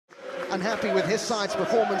unhappy with his side's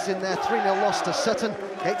performance in their 3-0 loss to Sutton.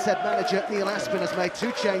 Gateshead manager Neil Aspin has made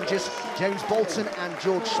 2 changes. James Bolton and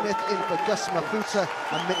George Smith in for Gus Mafuta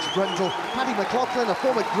and Mitch Brundle. Paddy McLaughlin, a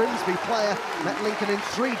former Grimsby player, met Lincoln in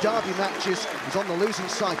 3 derby matches. He's on the losing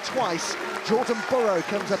side twice. Jordan Burrow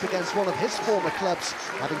comes up against one of his former clubs,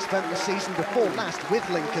 having spent the season before last with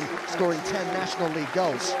Lincoln, scoring 10 National League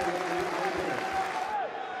goals.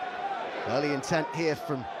 Early intent here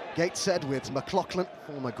from Gateshead with McLaughlin,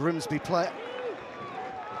 former Grimsby player.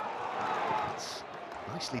 It's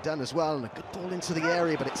nicely done as well, and a good ball into the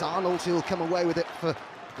area, but it's Arnold who'll come away with it for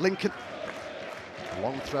Lincoln. A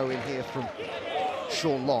long throw in here from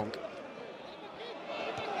Sean Long.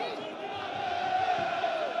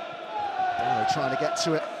 Burrow trying to get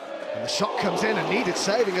to it, and the shot comes in and needed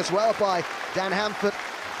saving as well by Dan Hanford.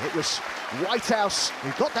 It was Whitehouse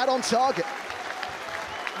who got that on target.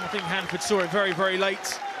 I think Hanford saw it very, very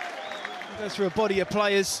late. He goes through a body of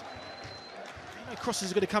players. No crosses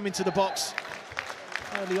are going to come into the box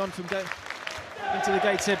early on from into the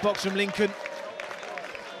Gateshead box from Lincoln.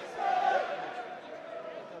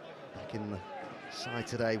 Back in the side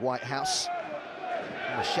today, Whitehouse,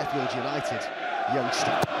 the Sheffield United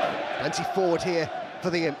youngster. Plenty forward here for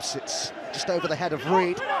the Imps. It's just over the head of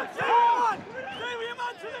Reed.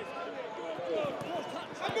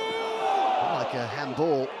 Like a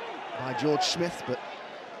handball by George Smith, but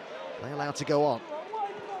they're allowed to go on.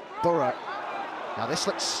 Burrow. Now this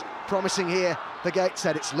looks promising here for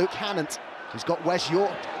Gateshead. It's Luke Hannant who's got Wes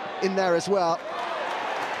York in there as well.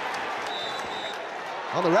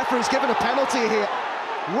 Oh, the referee's given a penalty here.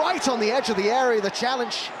 Right on the edge of the area, the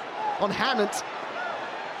challenge on Hannant.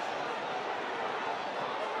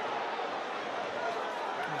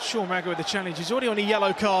 Sean Magger with the challenge. He's already on a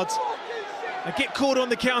yellow card. And get caught on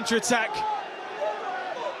the counter-attack.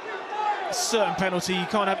 A certain penalty, you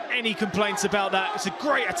can't have any complaints about that. It's a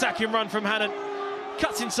great attacking run from Hannant.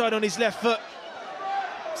 Cuts inside on his left foot.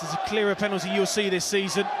 This is a clearer penalty you'll see this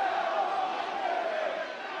season.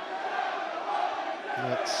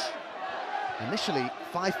 It's initially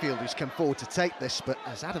Fifield who's come forward to take this, but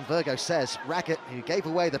as Adam Virgo says, Raggett, who gave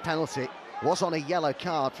away the penalty, was on a yellow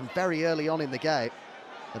card from very early on in the game.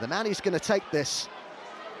 And the man who's going to take this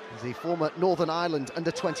is the former Northern Ireland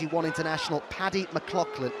under-21 international Paddy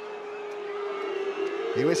McLaughlin,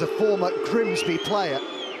 who is a former Grimsby player,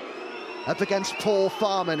 up against Paul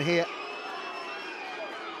Farman here.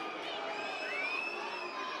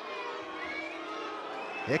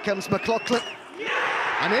 Here comes McLaughlin,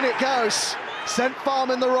 and in it goes. Sent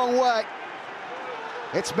Farman the wrong way.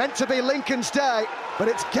 It's meant to be Lincoln's day, but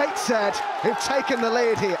it's Gateshead who've taken the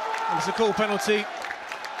lead here. It's a cool penalty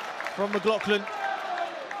from McLaughlin.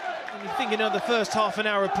 And you're thinking of the first half an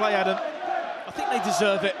hour of play, Adam. I think they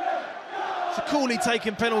deserve it. It's a coolly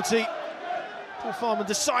taken penalty. Paul Farman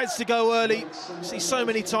decides to go early. You see so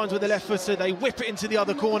many times with the left footer, they whip it into the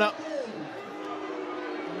other corner.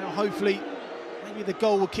 And now hopefully, maybe the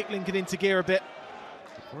goal will kick Lincoln into gear a bit.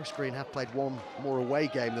 Forest Green have played one more away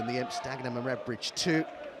game than the Imps, Dagenham and Redbridge 2.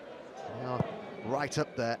 They are right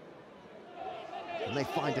up there. And they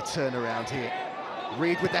find a turnaround here.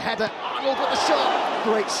 Reed with the header, Arnold with the shot.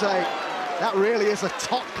 Great save. That really is a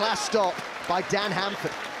top-class stop by Dan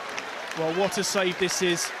Hanford. Well, what a save this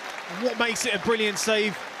is. And what makes it a brilliant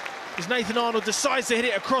save is Nathan Arnold decides to hit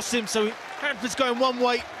it across him, so Hanford's going one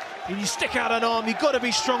way. If you stick out an arm, you've got to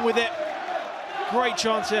be strong with it. Great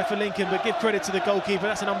chance there for Lincoln, but give credit to the goalkeeper.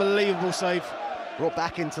 That's an unbelievable save. Brought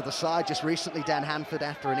back into the side just recently, Dan Hanford,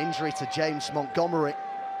 after an injury to James Montgomery.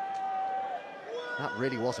 That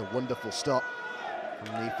really was a wonderful stop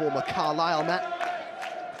from the former Carlisle man.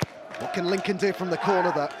 What can Lincoln do from the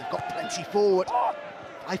corner, though? They've got plenty forward.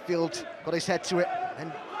 Fifield got his head to it,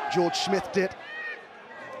 and George Smith did.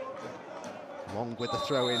 Long with the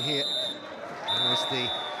throw in here. There's the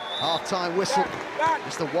half-time whistle.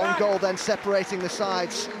 Just the one goal then separating the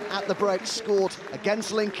sides at the break, scored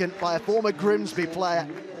against Lincoln by a former Grimsby player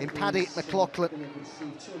in Paddy McLaughlin.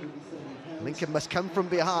 Lincoln must come from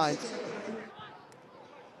behind.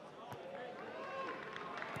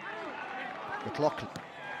 McLaughlin,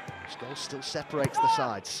 whose goal still separates the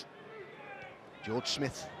sides. George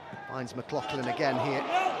Smith finds McLaughlin again here.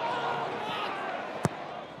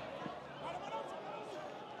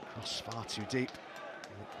 Cross far too deep.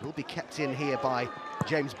 It will be kept in here by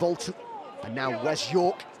James Bolton. And now Wes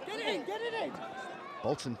York.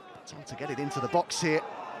 Bolton trying to get it into the box here.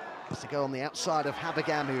 Has to go on the outside of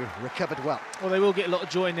Habergam, who recovered well. Well, they will get a lot of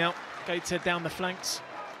joy now. Gateshead down the flanks.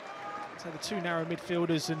 So the 2 narrow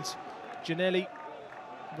midfielders, and Giannelli,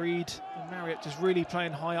 Reed and Marriott just really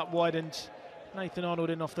playing high up wide, and Nathan Arnold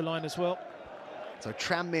in off the line as well. So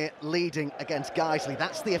Tranmere leading against Guiseley.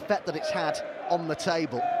 That's the effect that it's had on the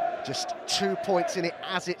table. Just 2 points in it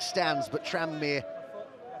as it stands, but Tranmere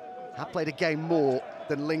have played a game more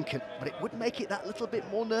than Lincoln. But it would make it that little bit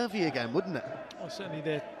more nervy again, wouldn't it? Well, certainly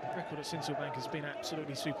their record at Sincilbank has been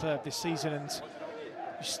absolutely superb this season, and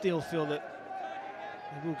you still feel that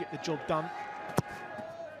they will get the job done.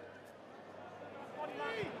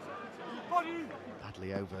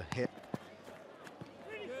 Badly over hit.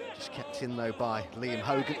 Just kept in though by Liam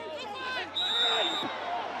Hogan.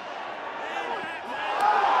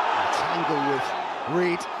 A tangle with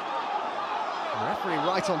Reed. The referee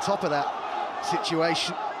right on top of that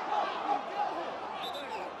situation.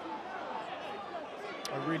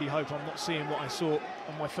 I really hope I'm not seeing what I saw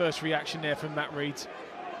on my first reaction there from Matt Reed.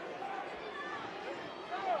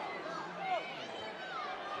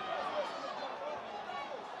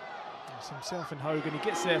 It's himself and Hogan, he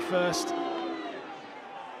gets there first.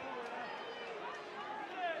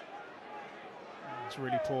 It's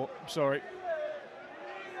really poor, I'm sorry.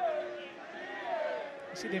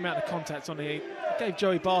 You see the amount of contact on it. It gave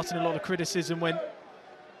Joey Barton a lot of criticism when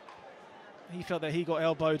he felt that he got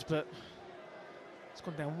elbowed, but it's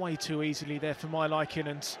gone down way too easily there for my liking,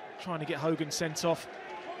 and trying to get Hogan sent off.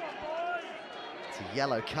 It's a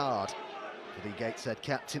yellow card for the Gateshead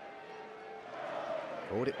captain.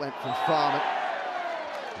 Forward it went from Farman.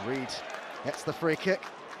 Reed gets the free kick.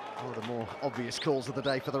 One of the more obvious calls of the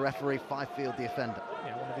day for the referee. Five-field the offender.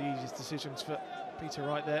 Yeah, one of the easiest decisions for Peter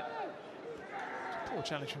Wright there. Poor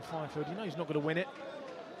challenge from Fifield. You know he's not going to win it.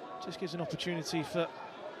 Just gives an opportunity for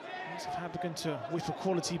Yusuf Habigan to whip a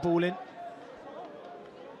quality ball in.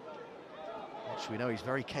 Which we know he's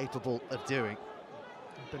very capable of doing.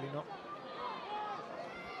 Billy not.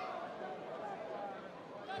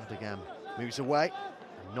 Habigan moves away,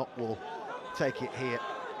 and Knott will take it here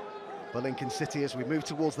for Lincoln City as we move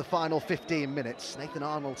towards the final 15 minutes. Nathan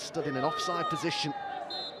Arnold stood in an offside position.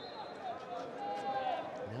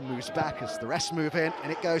 And then moves back as the rest move in,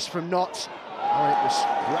 and it goes from Knott. Oh, and it was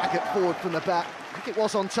Raggett forward from the back. I think it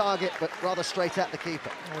was on target, but rather straight at the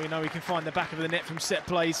keeper. Oh, you know he can find the back of the net from set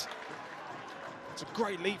plays. It's a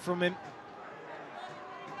great leap from him.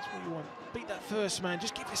 That's what you want. Beat that first man,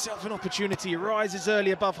 just give yourself an opportunity. He rises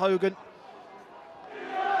early above Hogan.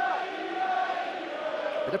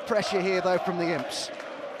 Bit of pressure here, though, from the Imps.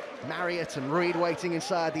 Marriott and Reed waiting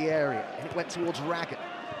inside the area, and it went towards Raggett.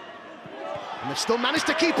 And they've still managed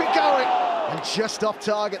to keep it going. And just off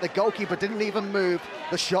target, the goalkeeper didn't even move.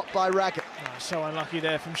 The shot by Raggett. Oh, so unlucky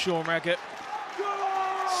there from Sean Raggett.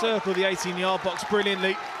 Circled the 18-yard box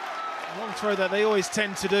brilliantly. Long throw that they always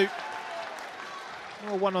tend to do.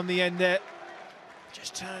 Oh, one on the end there.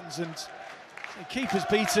 Just turns, and the keeper's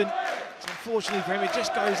beaten. So unfortunately for him, it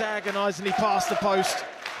just goes agonisingly past the post.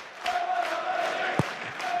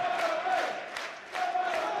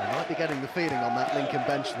 They might be getting the feeling on that Lincoln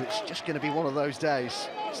bench that it's just going to be one of those days.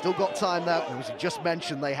 Still got time though, and as you just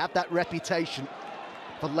mentioned, they have that reputation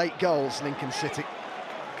for late goals, Lincoln City.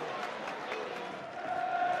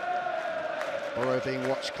 Burrow being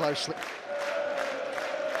watched closely.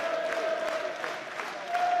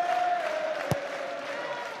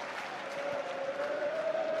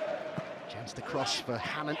 Chance to cross for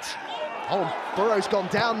Hannant. Oh, Burrow's gone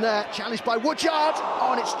down there, challenged by Woodyard.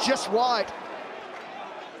 Oh, and it's just wide.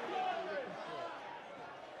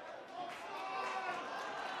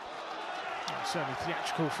 Certainly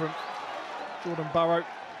theatrical from Jordan Burrow.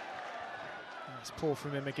 That's poor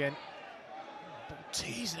from him again. Ball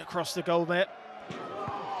teasing across the goal there.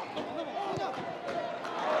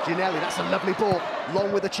 Ginelli, that's a lovely ball.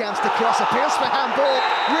 Long with a chance to cross, appeals for handball.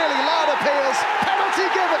 Really loud appeals. Penalty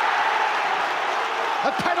given.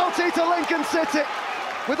 A penalty to Lincoln City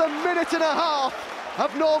with a minute and a half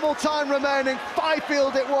of normal time remaining.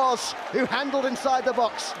 Fifield it was who handled inside the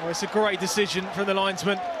box. Oh, it's a great decision from the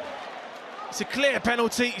linesman. It's a clear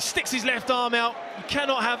penalty. He sticks his left arm out. You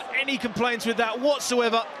cannot have any complaints with that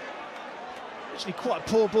whatsoever. Actually quite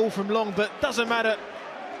a poor ball from Long, but doesn't matter.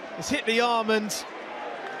 It's hit the arm, and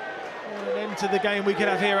an end to the game we could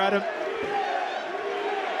have here, Adam.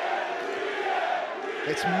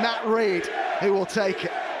 It's Matt Reed who will take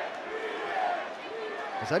it.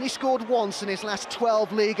 He's only scored once in his last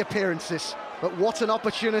 12 league appearances, but what an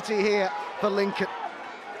opportunity here for Lincoln.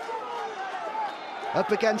 Up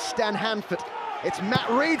against Stan Hanford. It's Matt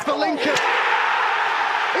Reed for Lincoln.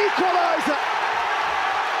 Equaliser.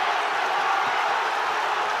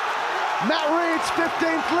 Matt Reed's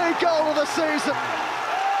 15th league goal of the season.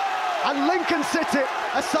 And Lincoln City,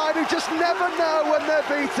 a side who just never know when they're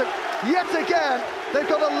beaten. Yet again, they've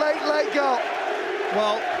got a late goal.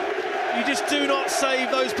 Well, you just do not save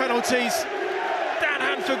those penalties. Dan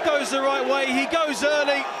Hanford goes the right way, he goes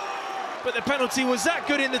early, but the penalty was that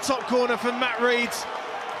good in the top corner from Matt Reed.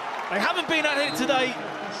 They haven't been at it today,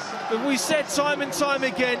 but we said time and time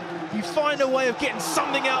again, you find a way of getting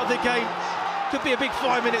something out of the game. Could be a big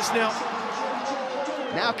 5 minutes now.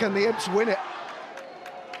 Now can the Imps win it?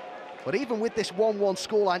 But even with this 1-1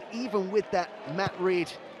 scoreline, even with that Matt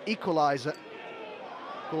Reed equaliser,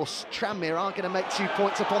 of course, Tranmere aren't going to make 2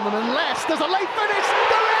 points upon them unless there's a late finish.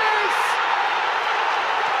 There is!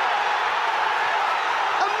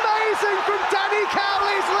 Amazing from Danny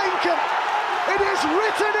Cowley's Lincoln. It is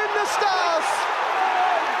written in the stars.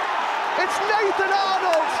 It's Nathan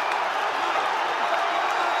Arnold.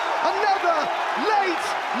 Another late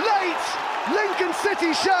Lincoln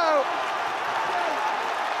City show.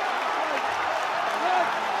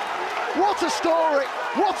 What a story,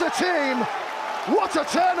 what a team, what a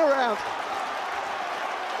turnaround.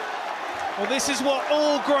 Well, this is what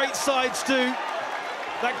all great sides do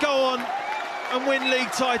that go on and win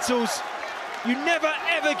league titles. You never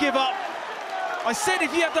ever give up. I said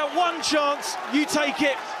if you have that one chance, you take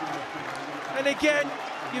it. And again,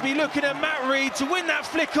 you'll be looking at Matt Reed to win that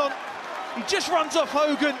flick on. He just runs off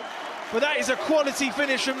Hogan, but that is a quality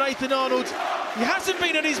finish from Nathan Arnold. He hasn't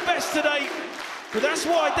been at his best today, but that's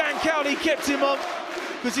why Dan Cowley kept him on,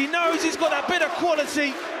 because he knows he's got that bit of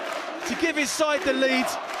quality to give his side the lead.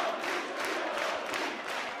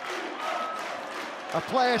 A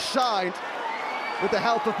player signed with the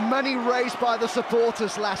help of money raised by the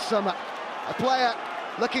supporters last summer. A player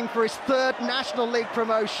looking for his third National League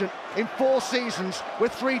promotion in 4 seasons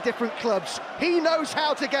with 3 different clubs. He knows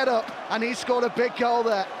how to get up, and he scored a big goal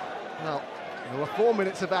there. Well, there were 4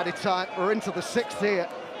 minutes of added time. We're into the 6th here.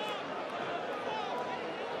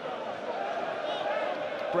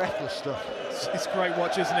 Breathless stuff. It's great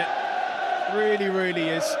watch, isn't it? Really, really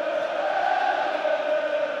is.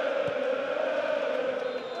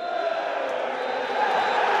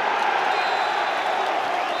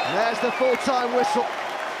 And there's the full-time whistle.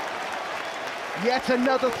 Yet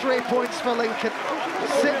another 3 points for Lincoln.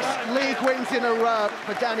 6 league wins in a row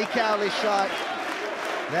for Danny Cowley's side.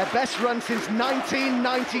 Their best run since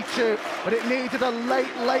 1992, but it needed a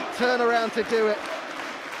late turnaround to do it.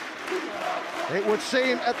 It would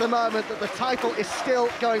seem at the moment that the title is still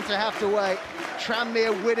going to have to wait.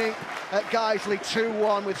 Tranmere winning at Guiseley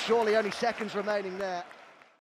 2-1 with surely only seconds remaining there.